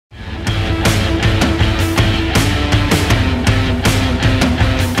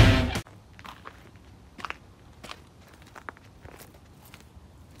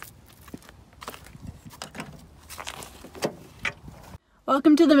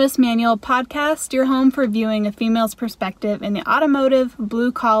Welcome to the MissManual podcast, your home for viewing a female's perspective in the automotive,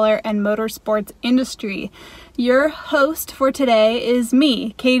 blue-collar, and motorsports industry. Your host for today is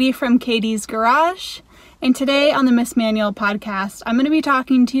me, Katie from Katie's Garage. And today on the MissManual podcast, I'm going to be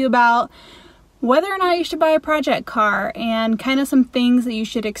talking to you about whether or not you should buy a project car and kind of some things that you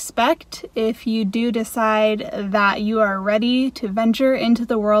should expect if you do decide that you are ready to venture into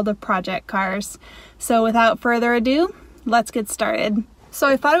the world of project cars. So without further ado, let's get started. So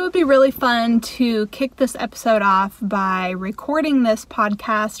I thought it would be really fun to kick this episode off by recording this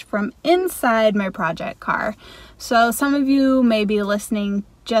podcast from inside my project car. So some of you may be listening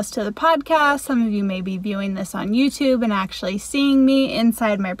just to the podcast, some of you may be viewing this on YouTube and actually seeing me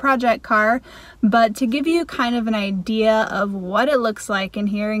inside my project car, but to give you kind of an idea of what it looks like in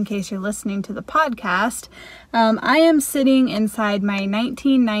here in case you're listening to the podcast, I am sitting inside my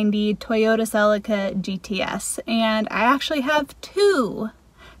 1990 Toyota Celica GTS, and I actually have two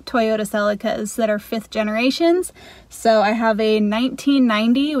Toyota Celicas that are 5th generations. So I have a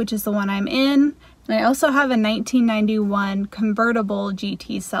 1990, which is the one I'm in, and I also have a 1991 convertible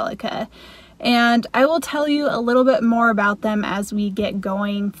GT Celica. And I will tell you a little bit more about them as we get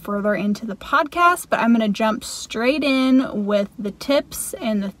going further into the podcast, but I'm going to jump straight in with the tips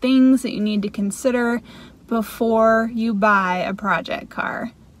and the things that you need to consider before you buy a project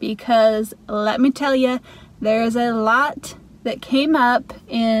car. Because let me tell you, there's a lot that came up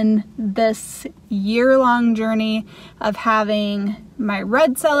in this year-long journey of having my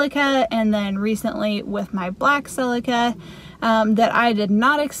red Celica and then recently with my black Celica that I did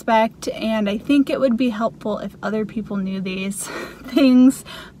not expect, and I think it would be helpful if other people knew these things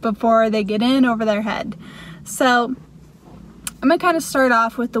before they get in over their head. So I'm going to kind of start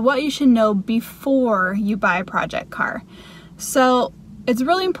off with the what you should know before you buy a project car. So it's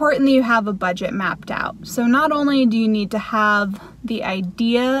really important that you have a budget mapped out. So not only do you need to have the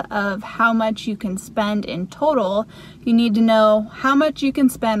idea of how much you can spend in total, you need to know how much you can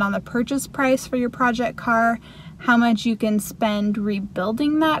spend on the purchase price for your project car, how much you can spend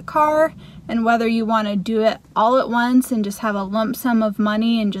rebuilding that car, and whether you want to do it all at once and just have a lump sum of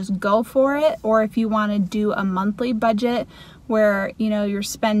money and just go for it, or if you want to do a monthly budget where, you know, you're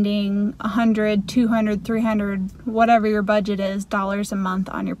spending $100, $200, $300, whatever your budget is, dollars a month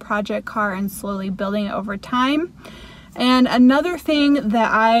on your project car and slowly building it over time. And another thing that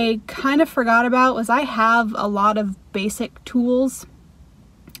I kind of forgot about was I have a lot of basic tools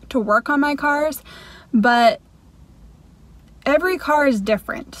to work on my cars, but every car is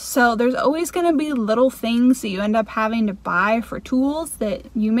different. So there's always going to be little things that you end up having to buy for tools that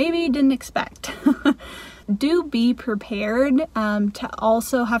you maybe didn't expect. Do be prepared to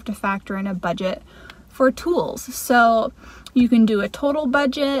also have to factor in a budget for tools. So you can do a total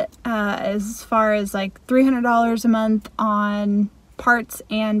budget as far as like $300 a month on parts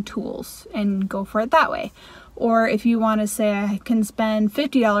and tools and go for it that way. Or if you want to say I can spend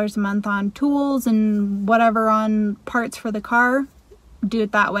 $50 a month on tools and whatever on parts for the car, do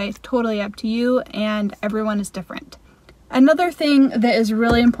it that way. It's totally up to you, and everyone is different. Another thing that is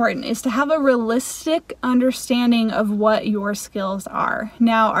really important is to have a realistic understanding of what your skills are.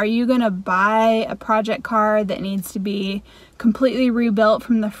 Now, are you going to buy a project car that needs to be completely rebuilt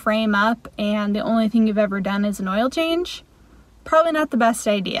from the frame up and the only thing you've ever done is an oil change? Probably not the best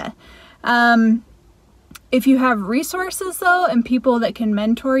idea. If you have resources though and people that can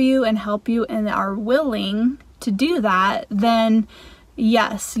mentor you and help you and are willing to do that, then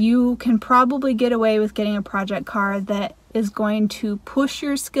yes, you can probably get away with getting a project car that is going to push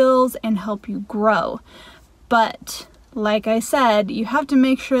your skills and help you grow. But like I said, you have to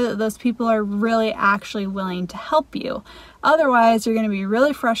make sure that those people are really actually willing to help you. Otherwise, you're going to be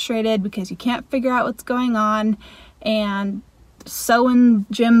really frustrated because you can't figure out what's going on, and so and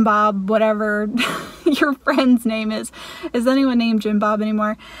Jim Bob, whatever your friend's name is anyone named Jim Bob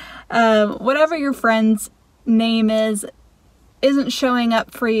anymore? Whatever your friend's name is, isn't showing up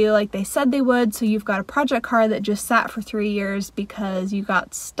for you like they said they would, so you've got a project car that just sat for 3 years because you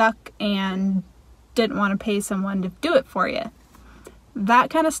got stuck and didn't want to pay someone to do it for you. That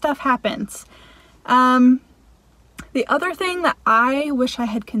kind of stuff happens. The other thing that I wish I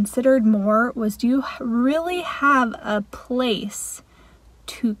had considered more was, do you really have a place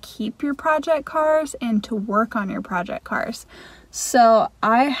to keep your project cars and to work on your project cars? So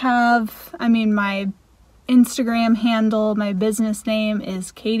my Instagram handle, my business name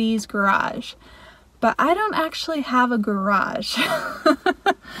is Katie's Garage, but I don't actually have a garage.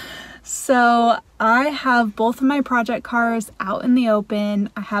 So I have both of my project cars out in the open.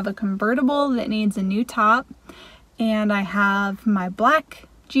 I have a convertible that needs a new top, and I have my black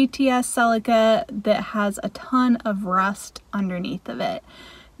GTS Celica that has a ton of rust underneath of it.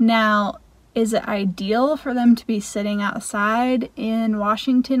 Now, is it ideal for them to be sitting outside in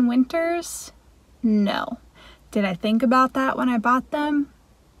Washington winters? No. Did I think about that when I bought them?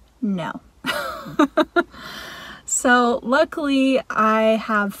 No. So luckily I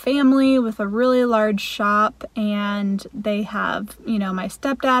have family with a really large shop, and they have, you know, my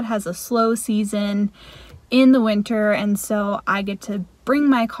stepdad has a slow season in the winter, and so I get to bring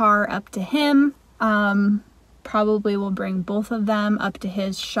my car up to him. Probably will bring both of them up to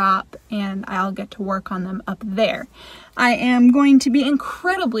his shop, and I'll get to work on them up there. I am going to be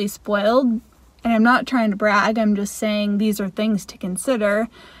incredibly spoiled, and I'm not trying to brag, I'm just saying these are things to consider.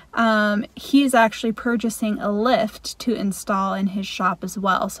 He's actually purchasing a lift to install in his shop as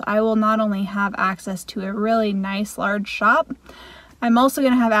well. So I will not only have access to a really nice large shop, I'm also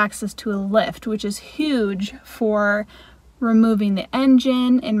going to have access to a lift, which is huge for removing the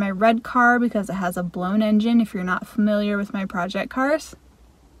engine in my red car because it has a blown engine, if you're not familiar with my project cars.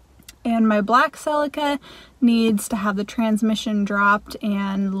 And my black Celica needs to have the transmission dropped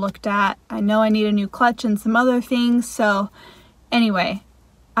and looked at. I know I need a new clutch and some other things. So anyway,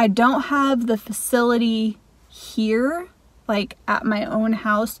 I don't have the facility here, like at my own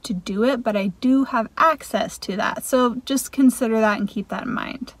house, to do it, but I do have access to that. So just consider that and keep that in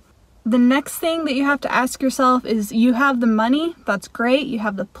mind. The next thing that you have to ask yourself is, you have the money, that's great. You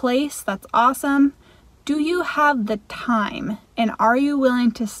have the place, that's awesome. Do you have the time? And are you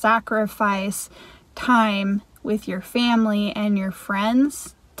willing to sacrifice time with your family and your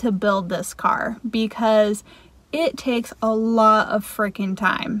friends to build this car? Because it takes a lot of freaking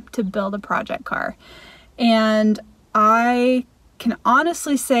time to build a project car. And I can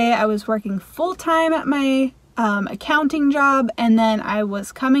honestly say I was working full-time at my accounting job, and then I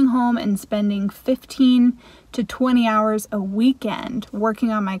was coming home and spending 15 to 20 hours a weekend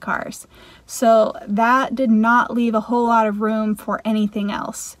working on my cars. So that did not leave a whole lot of room for anything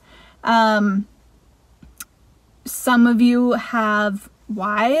else. Some of you have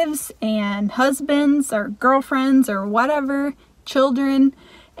wives and husbands or girlfriends or whatever, children,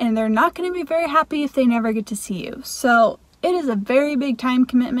 and they're not going to be very happy if they never get to see you. So it is a very big time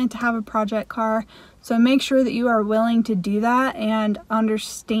commitment to have a project car. So make sure that you are willing to do that and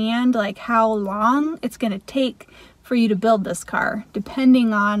understand like how long it's going to take for you to build this car,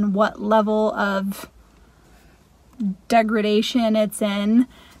 depending on what level of degradation it's in,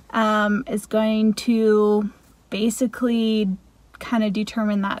 is going to basically kind of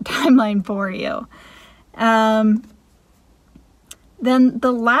determine that timeline for you. Then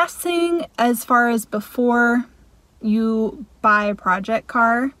the last thing, as far as before you buy a project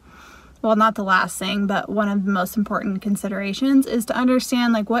car, well, not the last thing, but one of the most important considerations is to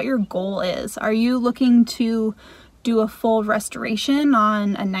understand like what your goal is. Are you looking to do a full restoration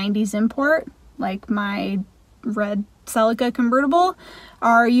on a 90s import, like my red Celica Convertable?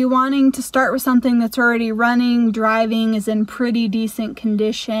 Are you wanting to start with something that's already running, driving, is in pretty decent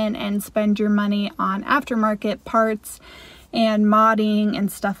condition, and spend your money on aftermarket parts and modding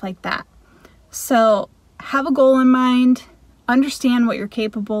and stuff like that? So have a goal in mind, understand what you're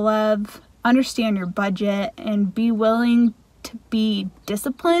capable of, understand your budget, and be willing to be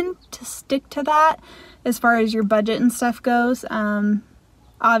disciplined to stick to that as far as your budget and stuff goes.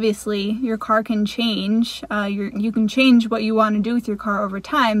 Obviously your car can change. You can change what you want to do with your car over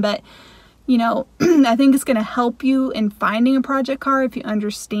time, but you know, I think it's going to help you in finding a project car if you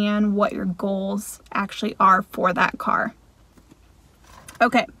understand what your goals actually are for that car.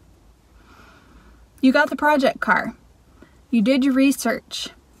 Okay, you got the project car, you did your research,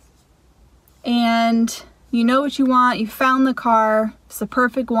 and you know what you want, you found the car, it's the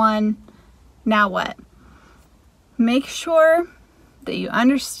perfect one. Now what? Make sure that you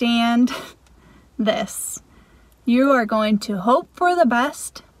understand this. You are going to hope for the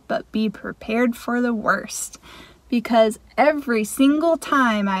best, but be prepared for the worst. Because every single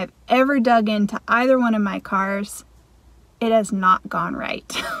time I've ever dug into either one of my cars, it has not gone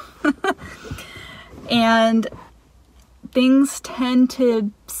right. And things tend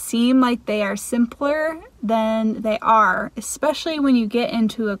to seem like they are simpler than they are, especially when you get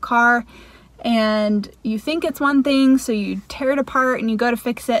into a car and you think it's one thing, so you tear it apart and you go to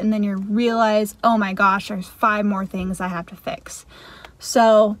fix it, and then you realize, oh my gosh, there's 5 more things I have to fix.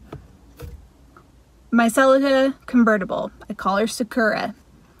 So my Celica Convertible, I call her Sakura.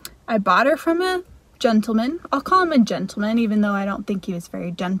 I bought her from a gentleman. I'll call him a gentleman, even though I don't think he was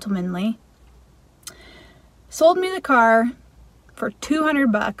very gentlemanly. Sold me the car for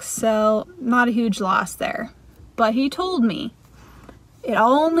 $200, so not a huge loss there. But he told me it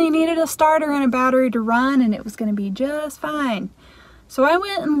only needed a starter and a battery to run, and it was going to be just fine. So I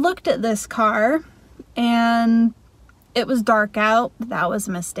went and looked at this car, and it was dark out. That was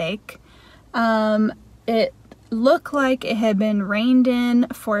a mistake. It looked like it had been rained in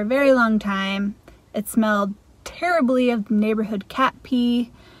for a very long time. It smelled terribly of neighborhood cat pee,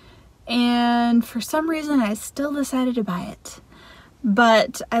 and for some reason I still decided to buy it.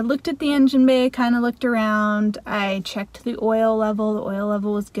 But I looked at the engine bay, kind of looked around, I checked the oil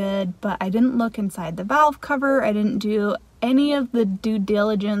level was good, but I didn't look inside the valve cover. I didn't do any of the due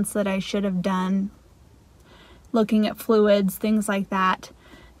diligence that I should have done, looking at fluids, things like that.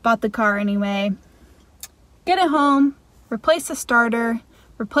 Bought the car anyway. Get it home, replace the starter,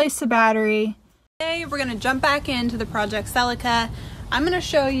 replace the battery. Today we're going to jump back into the project Celica. I'm going to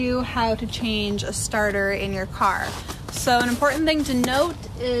show you how to change a starter in your car. So an important thing to note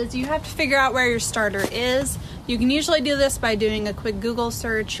is you have to figure out where your starter is. You can usually do this by doing a quick Google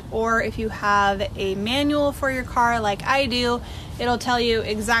search, or if you have a manual for your car like I do, it'll tell you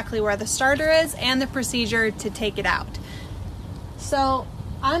exactly where the starter is and the procedure to take it out. So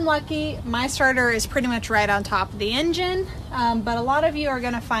I'm lucky, my starter is pretty much right on top of the engine, but a lot of you are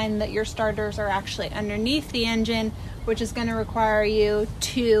going to find that your starters are actually underneath the engine, which is going to require you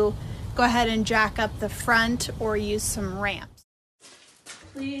to go ahead and jack up the front or use some ramps.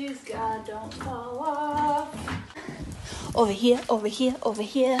 Please, God, don't fall off. Over here, over here, over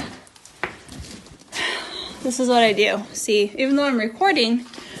here. This is what I do. See, even though I'm recording,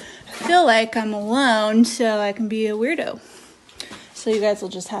 I feel like I'm alone, so I can be a weirdo. So you guys will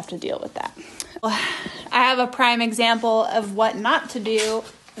just have to deal with that. I have a prime example of what not to do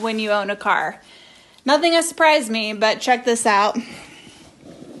when you own a car. Nothing has surprised me, but check this out.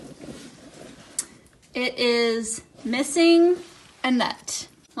 It is missing a nut.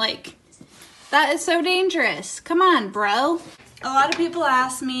 Like, that is so dangerous. Come on, bro. A lot of people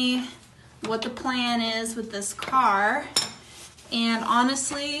ask me what the plan is with this car, and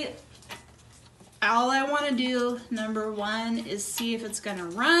honestly, all I want to do, number one, is see if it's gonna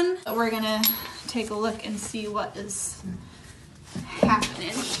run. We're gonna take a look and see what is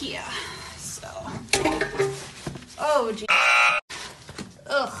happening here. So, oh geez.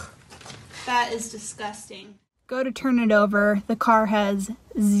 Ugh, that is disgusting. Go to turn it over, the car has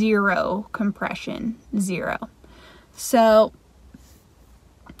zero compression, zero. So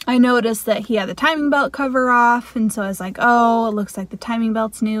I noticed that he had the timing belt cover off, and so I was like, oh, it looks like the timing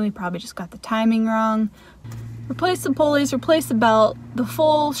belt's new. He probably just got the timing wrong. Replace the pulleys, replace the belt, the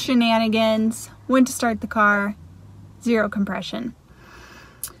full shenanigans. Went to start the car, zero compression.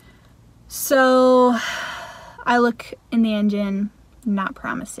 So I look in the engine, not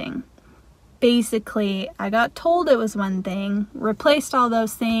promising. Basically, I got told it was one thing, replaced all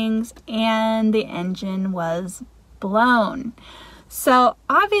those things, and the engine was blown. So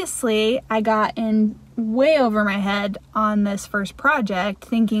obviously I got in way over my head on this first project,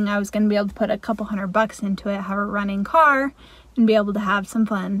 thinking I was going to be able to put a couple $100 into it, have a running car, and be able to have some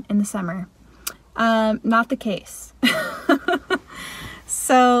fun in the summer. Not the case.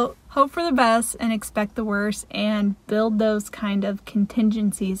 So hope for the best and expect the worst, and build those kind of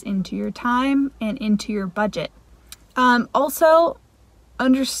contingencies into your time and into your budget. Also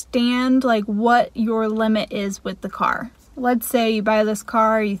understand like what your limit is with the car. Let's say you buy this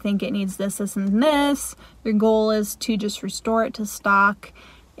car, you think it needs this, this, and this. Your goal is to just restore it to stock,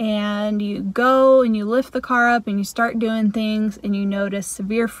 and you go and you lift the car up and you start doing things, and you notice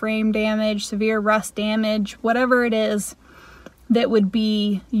severe frame damage, severe rust damage, whatever it is that would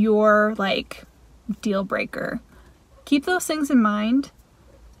be your like deal breaker. Keep those things in mind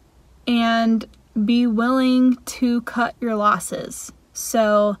and be willing to cut your losses.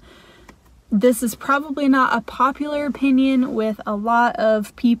 So this is probably not a popular opinion with a lot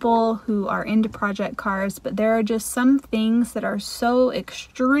of people who are into project cars, but there are just some things that are so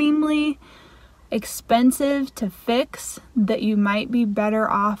extremely expensive to fix that you might be better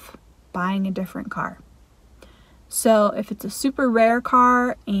off buying a different car. So if it's a super rare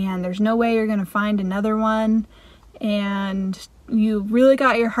car and there's no way you're going to find another one, and you really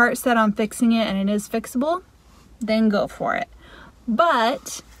got your heart set on fixing it and it is fixable, then go for it.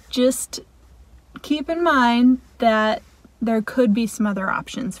 But just keep in mind that there could be some other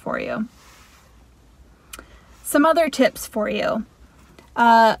options for you. Some other tips for you.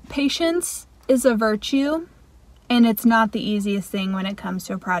 Patience is a virtue, and it's not the easiest thing when it comes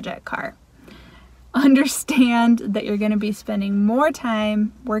to a project car. Understand that you're going to be spending more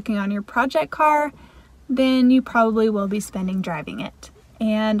time working on your project car than you probably will be spending driving it.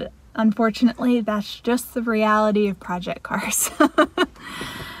 And unfortunately, that's just the reality of project cars.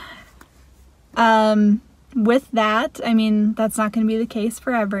 With that, I mean, that's not going to be the case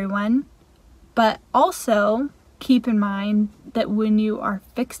for everyone, but also keep in mind that when you are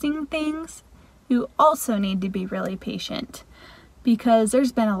fixing things, you also need to be really patient, because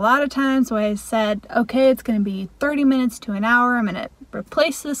there's been a lot of times where I said, okay, it's going to be 30 minutes to an hour. I'm going to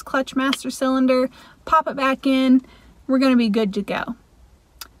replace this clutch master cylinder, pop it back in. We're going to be good to go.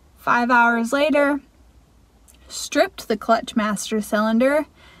 5 hours later, stripped the clutch master cylinder,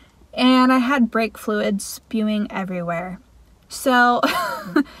 and I had brake fluid spewing everywhere. So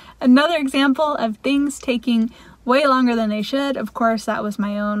another example of things taking way longer than they should. Of course, that was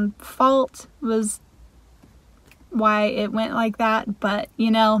my own fault, was why it went like that. But,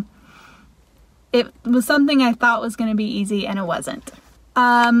 you know, it was something I thought was going to be easy, and it wasn't.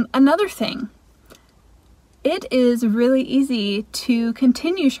 Another thing, it is really easy to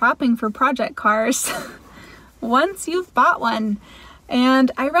continue shopping for project cars once you've bought one.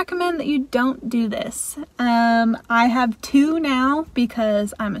 And I recommend that you don't do this. I have 2 now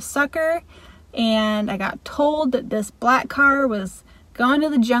because I'm a sucker, and I got told that this black car was going to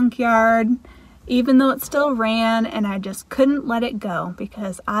the junkyard, even though it still ran, and I just couldn't let it go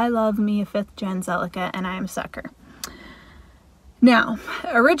because I love me a 5th gen Celica and I am a sucker. Now,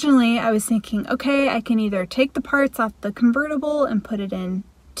 originally I was thinking, okay, I can either take the parts off the convertible and put it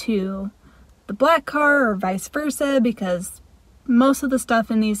into the black car, or vice versa, because most of the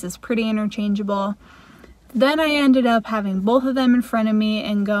stuff in these is pretty interchangeable. Then I ended up having both of them in front of me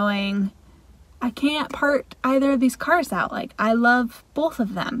and going, I can't part either of these cars out. Like, I love both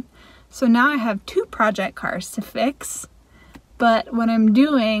of them. So now I have 2 project cars to fix. But what I'm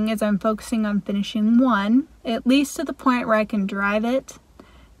doing is I'm focusing on finishing one, at least to the point where I can drive it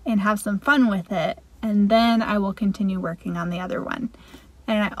and have some fun with it. And then I will continue working on the other one.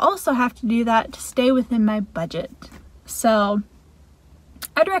 And I also have to do that to stay within my budget. So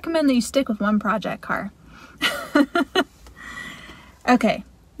I'd recommend that you stick with one project car. Okay,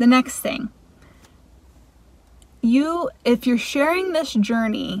 the next thing. If you're sharing this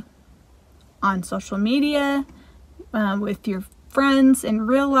journey on social media, with your friends in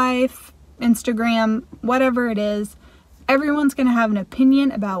real life, Instagram, whatever it is, everyone's going to have an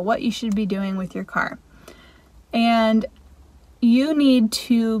opinion about what you should be doing with your car. And you need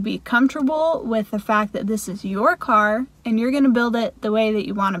to be comfortable with the fact that this is your car and you're going to build it the way that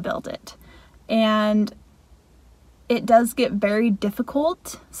you want to build it. And it does get very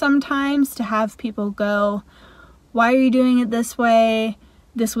difficult sometimes to have people go, why are you doing it this way?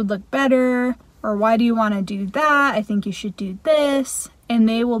 This would look better. Or why do you want to do that? I think you should do this. And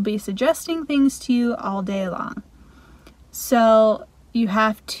they will be suggesting things to you all day long. So you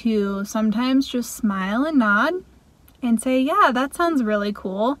have to sometimes just smile and nod and say, yeah, that sounds really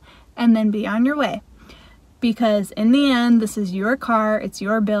cool. And then be on your way. Because in the end, this is your car, it's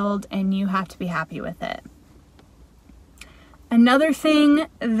your build, and you have to be happy with it. Another thing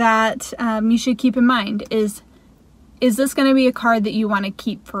that you should keep in mind is this going to be a car that you want to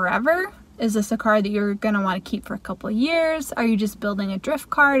keep forever? Is this a car that you're going to want to keep for a couple of years? Are you just building a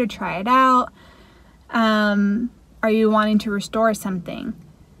drift car to try it out? Are you wanting to restore something?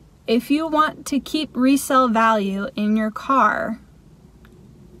 If you want to keep resale value in your car,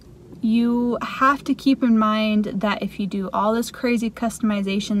 you have to keep in mind that if you do all this crazy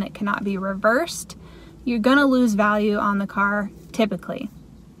customization that cannot be reversed, you're going to lose value on the car typically.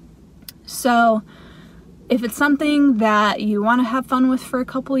 So if it's something that you want to have fun with for a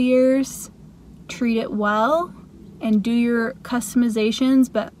couple years, treat it well and do your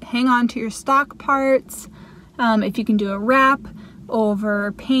customizations, but hang on to your stock parts. If you can do a wrap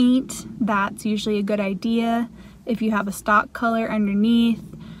over paint, that's usually a good idea. If you have a stock color underneath,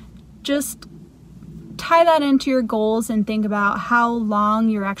 just tie that into your goals and think about how long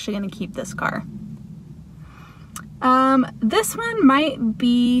you're actually going to keep this car. This one might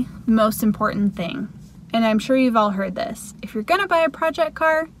be the most important thing. And I'm sure you've all heard this. If you're gonna buy a project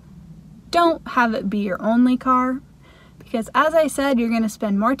car, don't have it be your only car. Because as I said, you're gonna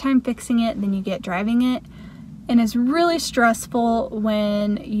spend more time fixing it than you get driving it. And it's really stressful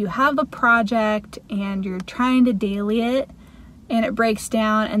when you have a project and you're trying to daily it and it breaks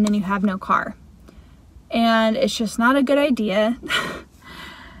down and then you have no car. And it's just not a good idea.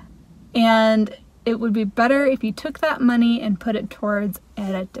 And it would be better if you took that money and put it towards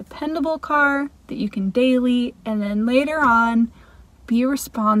a dependable car that you can daily, and then later on be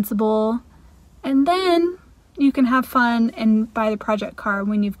responsible, and then you can have fun and buy the project car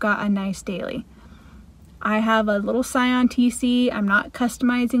when you've got a nice daily. I have a little Scion TC. I'm not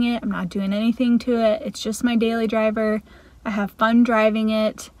customizing it. I'm not doing anything to it. It's just my daily driver. I have fun driving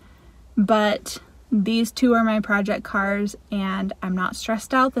it, but these 2 are my project cars, and I'm not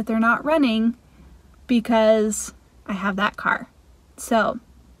stressed out that they're not running because I have that car. So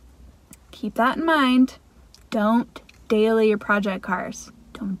keep that in mind. Don't daily your project cars.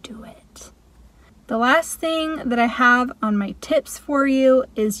 Don't do it. The last thing that I have on my tips for you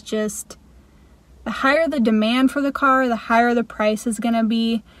is just the higher the demand for the car, the higher the price is going to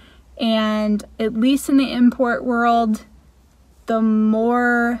be. And at least in the import world, the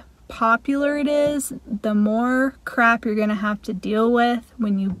more popular it is, the more crap you're going to have to deal with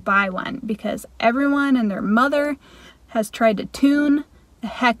when you buy one, because everyone and their mother has tried to tune the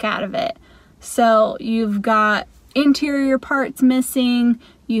heck out of it. So you've got interior parts missing,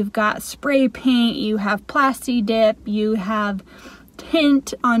 you've got spray paint, you have plasti dip, you have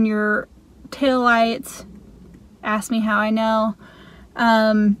tint on your taillights. Ask me how I know.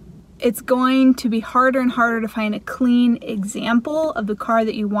 It's going to be harder and harder to find a clean example of the car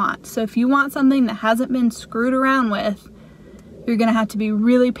that you want. So if you want something that hasn't been screwed around with, you're gonna have to be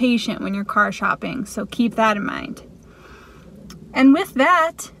really patient when you're car shopping. So keep that in mind. And with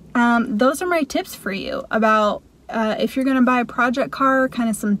that, those are my tips for you about if you're gonna buy a project car, kind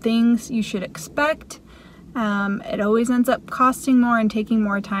of some things you should expect. It always ends up costing more and taking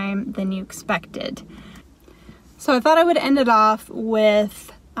more time than you expected. So I thought I would end it off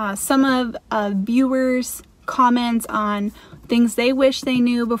with some of viewers' comments on things they wish they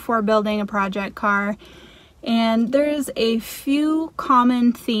knew before building a project car. And there's a few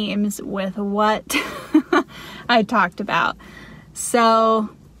common themes with what I talked about. So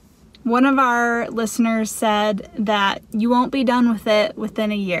one of our listeners said that you won't be done with it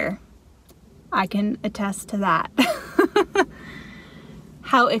within a year. I can attest to that.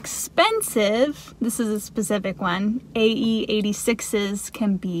 How expensive, this is a specific one, AE86s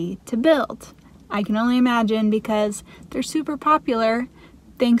can be to build. I can only imagine because they're super popular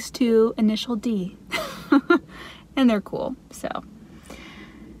thanks to Initial D. And they're cool, so.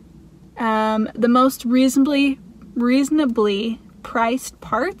 The most reasonably priced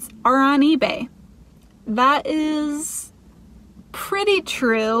parts are on eBay. That is pretty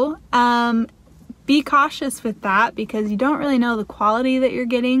true. Be cautious with that because you don't really know the quality that you're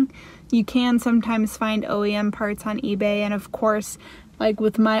getting. You can sometimes find OEM parts on eBay, and of course, like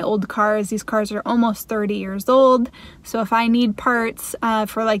with my old cars, these cars are almost 30 years old. So if I need parts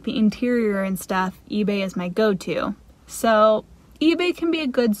for like the interior and stuff, eBay is my go-to. So eBay can be a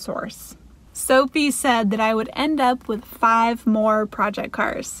good source. Sophie said that I would end up with 5 more project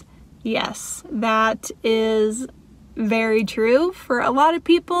cars. Yes, that is very true for a lot of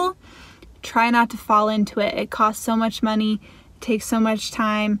people. Try not to fall into it. It costs so much money, it takes so much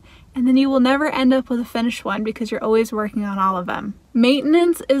time, and then you will never end up with a finished one because you're always working on all of them.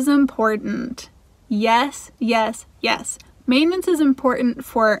 Maintenance is important. Yes, yes, yes. Maintenance is important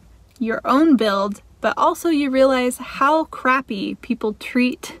for your own build, but also you realize how crappy people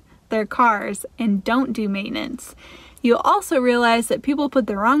treat their cars and don't do maintenance. You'll also realize that people put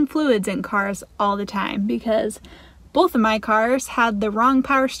the wrong fluids in cars all the time because both of my cars had the wrong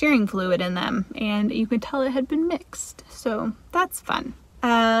power steering fluid in them, and you could tell it had been mixed, so that's fun.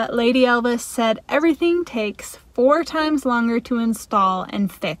 Lady Elvis said, everything takes 4 times longer to install and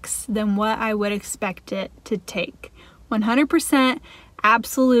fix than what I would expect it to take. 100%,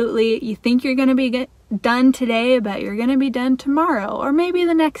 absolutely. You think you're going to be done today, but you're going to be done tomorrow, or maybe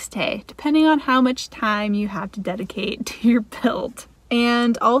the next day, depending on how much time you have to dedicate to your build.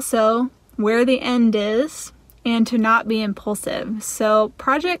 And also, where the end is, and to not be impulsive. So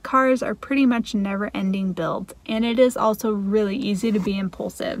project cars are pretty much never-ending build, and it is also really easy to be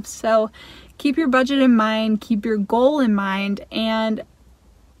impulsive. So keep your budget in mind, keep your goal in mind, and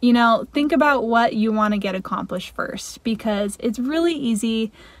think about what you want to get accomplished first, because it's really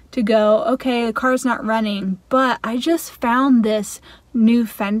easy to go, okay, the car's not running, but I just found this new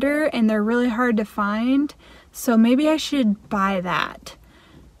fender and they're really hard to find, so maybe I should buy that.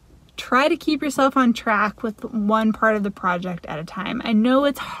 Try to keep yourself on track with one part of the project at a time. I know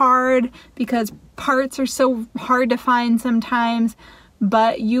it's hard because parts are so hard to find sometimes,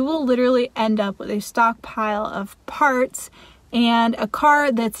 but you will literally end up with a stockpile of parts and a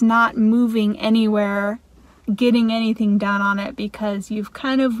car that's not moving anywhere, getting anything done on it because you've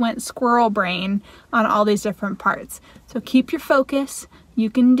kind of went squirrel brain on all these different parts. So keep your focus,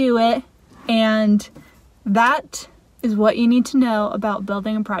 you can do it, and that is what you need to know about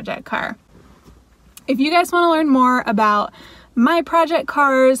building a project car. If you guys want to learn more about my project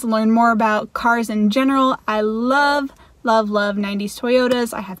cars, learn more about cars in general, I love 90s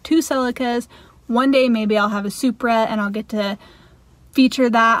Toyotas. I have 2 Celicas. One day maybe I'll have a Supra and I'll get to feature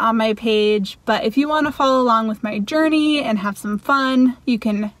that on my page. But if you want to follow along with my journey and have some fun, you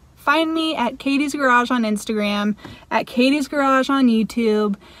can find me at Katie's Garage on Instagram, at Katie's Garage on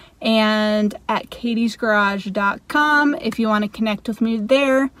YouTube, and at katiesgarage.com if you want to connect with me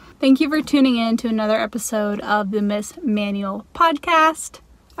there. Thank you for tuning in to another episode of the MissManual podcast.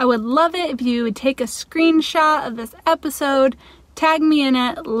 I would love it if you would take a screenshot of this episode, tag me in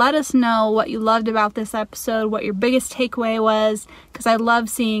it, let us know what you loved about this episode, what your biggest takeaway was, because I love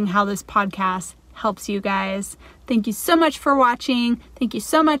seeing how this podcast helps you guys. Thank you so much for watching. Thank you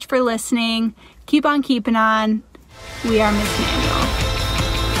so much for listening. Keep on keeping on. We are MissManual.